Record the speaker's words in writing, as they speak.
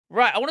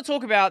Right, I want to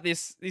talk about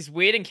this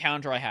weird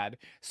encounter I had.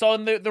 So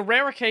on the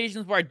rare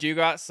occasions where I do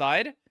go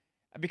outside,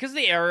 because of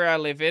the area I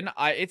live in,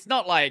 it's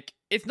not like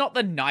it's not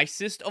the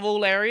nicest of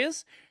all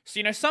areas. So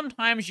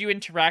sometimes you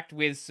interact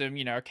with some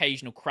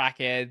occasional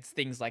crackheads,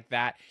 things like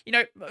that.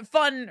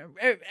 Fun,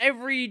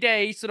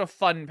 everyday sort of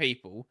fun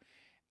people.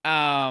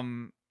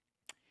 Um,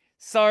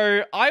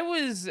 so I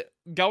was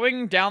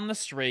going down the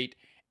street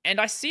and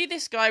I see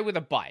this guy with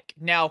a bike.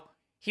 Now,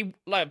 he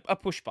like a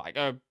push bike,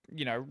 a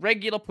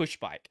regular push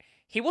bike.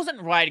 He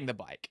wasn't riding the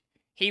bike.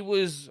 He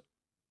was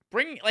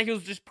he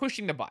was just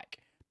pushing the bike,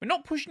 but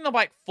not pushing the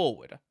bike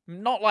forward.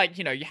 Not like,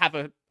 you have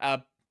a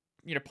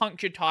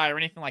punctured tire or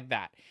anything like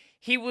that.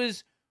 He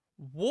was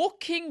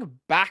walking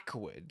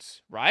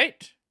backwards,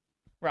 right?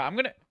 Right, I'm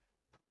gonna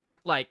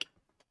like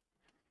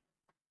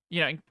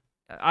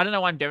I don't know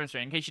why I'm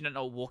demonstrating, in case you don't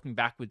know what walking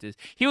backwards is.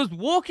 He was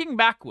walking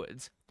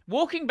backwards,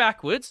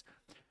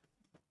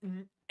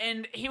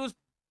 and he was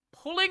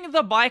pulling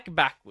the bike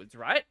backwards,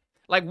 right?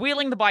 Like,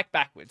 wheeling the bike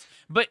backwards.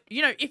 But,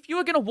 if you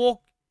were gonna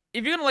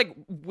like,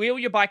 wheel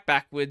your bike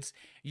backwards,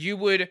 you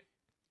would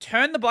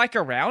turn the bike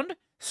around,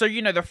 so,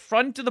 the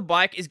front of the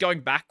bike is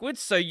going backwards,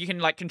 so you can,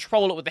 like,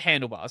 control it with the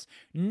handlebars.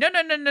 No,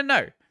 no, no, no,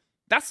 no.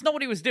 That's not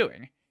what he was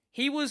doing.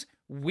 He was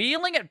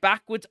wheeling it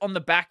backwards on the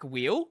back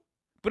wheel,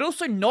 but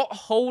also not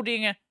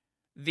holding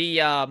the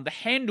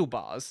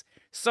handlebars.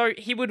 So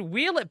he would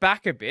wheel it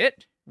back a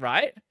bit,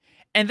 right?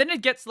 And then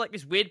it gets to, like,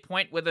 this weird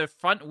point where the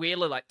front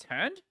wheeler, like,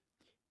 turned,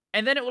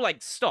 and then it will,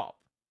 like, stop.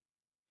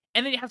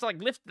 And then you have to, like,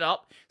 lift it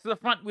up so the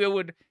front wheel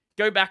would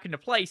go back into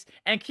place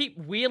and keep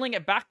wheeling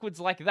it backwards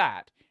like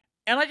that.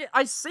 And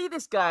I see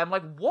this guy, I'm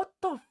like, what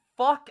the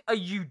fuck are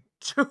you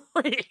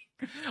doing?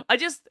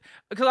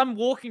 Because I'm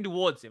walking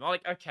towards him. I'm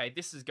like, okay,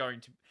 this is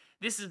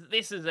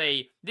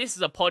a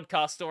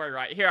podcast story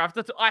right here. I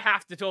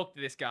have to talk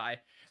to this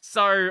guy.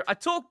 So I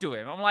talk to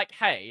him. I'm like,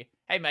 hey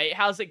mate,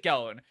 how's it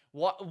going?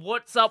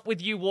 What's up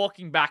with you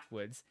walking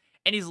backwards?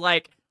 And he's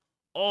like,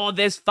 oh,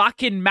 there's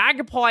fucking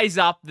magpies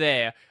up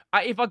there.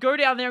 If I go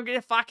down there, I'm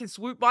gonna fucking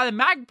swoop by the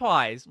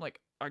magpies. I'm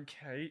like,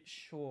 okay,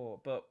 sure,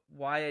 but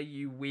why are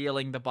you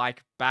wheeling the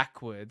bike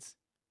backwards?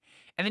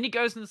 And then he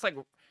goes in this, like,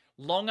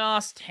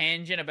 long-ass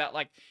tangent about,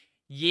 like,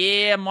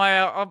 yeah,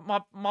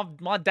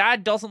 my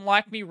dad doesn't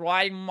like me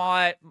riding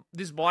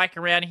this bike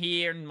around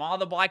here, and my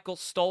other bike got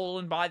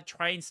stolen by the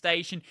train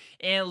station,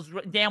 and it was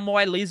down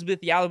by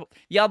Elizabeth, the other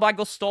bike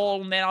got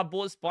stolen, and then I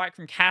bought this bike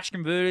from Cash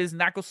Converters,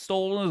 and that got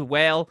stolen as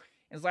well.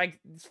 It's like,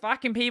 these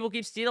fucking people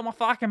keep stealing my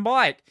fucking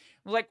bike.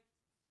 I was like,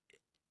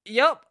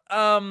 yep,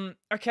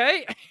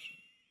 okay.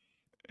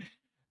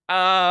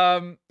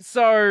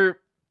 So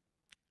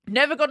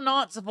never got an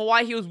answer for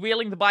why he was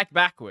wheeling the bike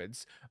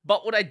backwards.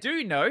 But what I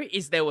do know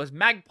is there was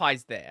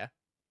magpies there.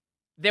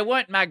 There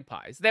weren't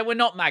magpies. There were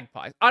not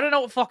magpies. I don't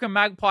know what fucking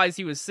magpies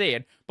he was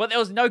seeing, but there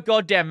was no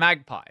goddamn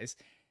magpies.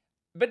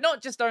 But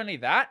not just only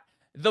that,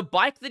 the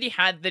bike that he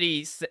had that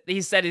he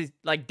said his,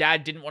 like,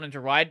 dad didn't want him to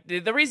ride.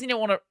 The reason he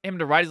didn't want him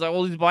to ride is, like,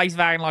 all these bikes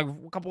valuing, like,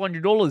 a couple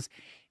 $100.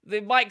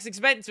 The bike's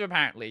expensive,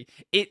 apparently.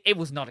 It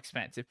was not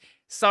expensive.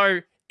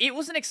 So it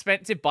was an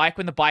expensive bike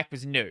when the bike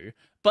was new.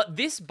 But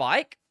this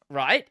bike,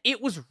 right,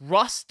 it was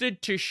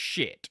rusted to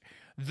shit.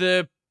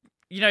 You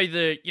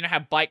know how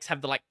bikes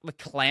have the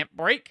clamp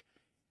brake?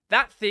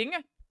 That thing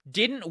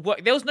didn't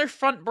work. There was no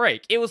front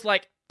brake. It was,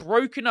 like,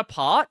 broken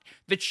apart.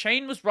 The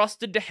chain was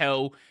rusted to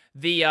hell.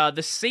 The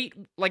seat,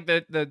 like,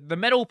 the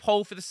metal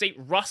pole for the seat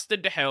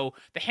rusted to hell.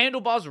 The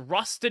handlebars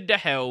rusted to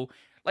hell.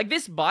 Like,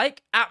 this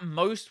bike, at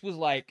most, was,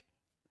 like,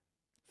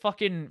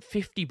 fucking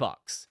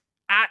 $50.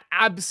 At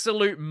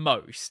absolute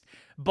most.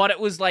 But it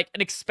was, like,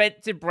 an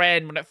expensive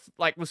brand when it,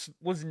 like,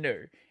 was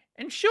new.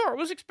 And sure, it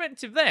was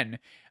expensive then.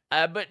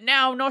 But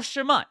now, not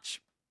so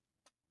much.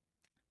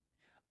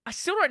 I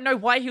still don't know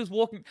why he was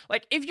walking.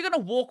 Like, if you're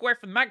gonna walk away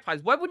from the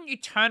magpies, why wouldn't you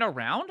turn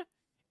around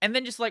and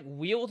then just, like,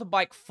 wheel the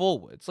bike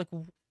forwards? Like,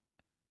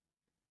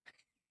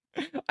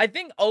 I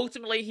think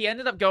ultimately he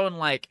ended up going,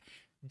 like,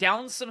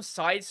 down some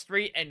side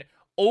street and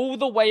all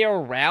the way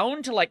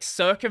around to, like,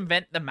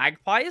 circumvent the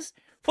magpies.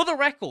 For the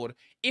record,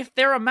 if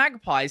there are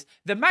magpies,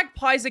 the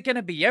magpies are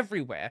gonna be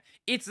everywhere.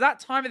 It's that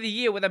time of the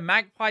year where the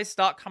magpies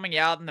start coming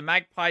out and the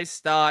magpies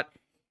start...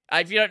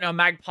 if you don't know, a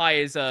magpie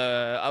is,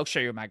 I'll show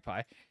you a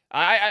magpie.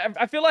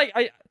 I feel like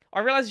I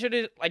realize I should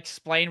have, like,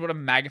 explained what a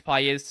magpie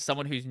is to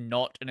someone who's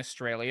not an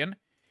Australian.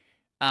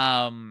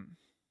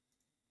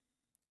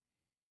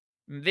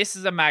 This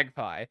is a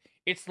magpie.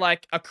 It's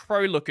like a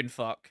crow-looking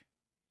fuck.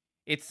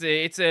 It's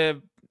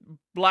a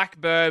black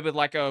bird with,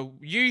 like,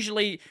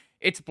 usually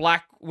it's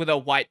black with a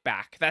white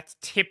back. That's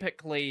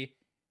typically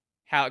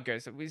how it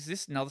goes. Is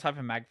this another type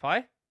of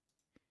magpie?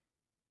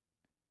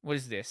 What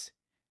is this?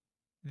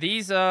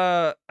 These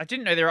are... I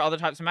didn't know there are other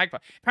types of magpie.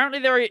 Apparently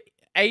there are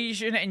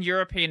Asian and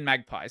European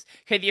magpies.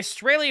 Okay, the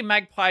Australian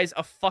magpies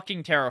are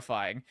fucking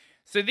terrifying.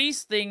 So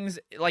these things,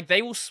 like,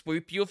 they will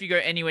swoop you if you go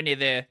anywhere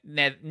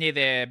near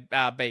their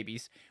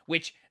babies.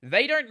 Which,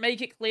 they don't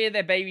make it clear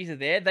their babies are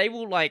there. They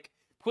will, like,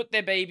 put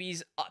their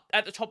babies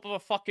at the top of a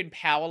fucking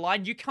power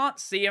line. You can't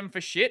see them for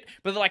shit,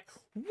 but they're like,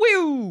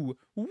 woo,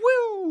 woo,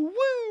 woo,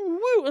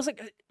 woo. I was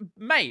like,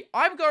 mate,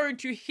 I'm going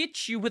to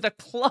hit you with a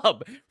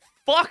club.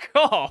 Fuck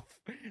off.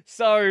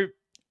 So,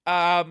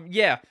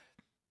 yeah.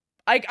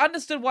 I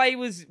understood why he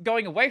was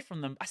going away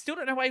from them. I still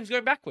don't know why he was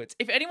going backwards.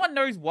 If anyone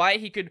knows why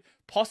he could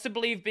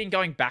possibly have been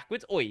going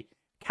backwards, oi,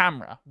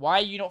 camera, why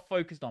are you not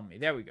focused on me?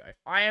 There we go.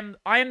 I am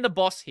the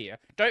boss here.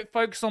 Don't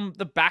focus on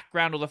the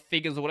background or the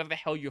figures or whatever the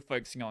hell you're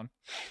focusing on.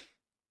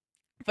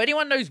 If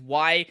anyone knows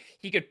why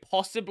he could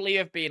possibly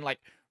have been like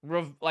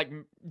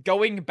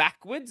going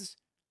backwards,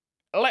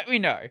 let me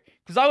know,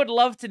 because I would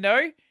love to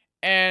know,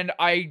 and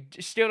I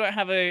still don't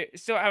have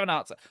an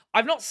answer.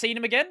 I've not seen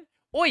him again.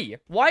 Oi,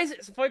 why is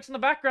it focused on the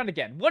background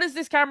again? What is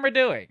this camera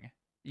doing?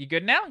 You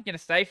good now? You gonna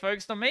stay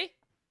focused on me?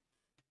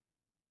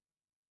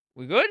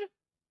 We good?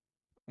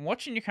 I'm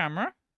watching your camera.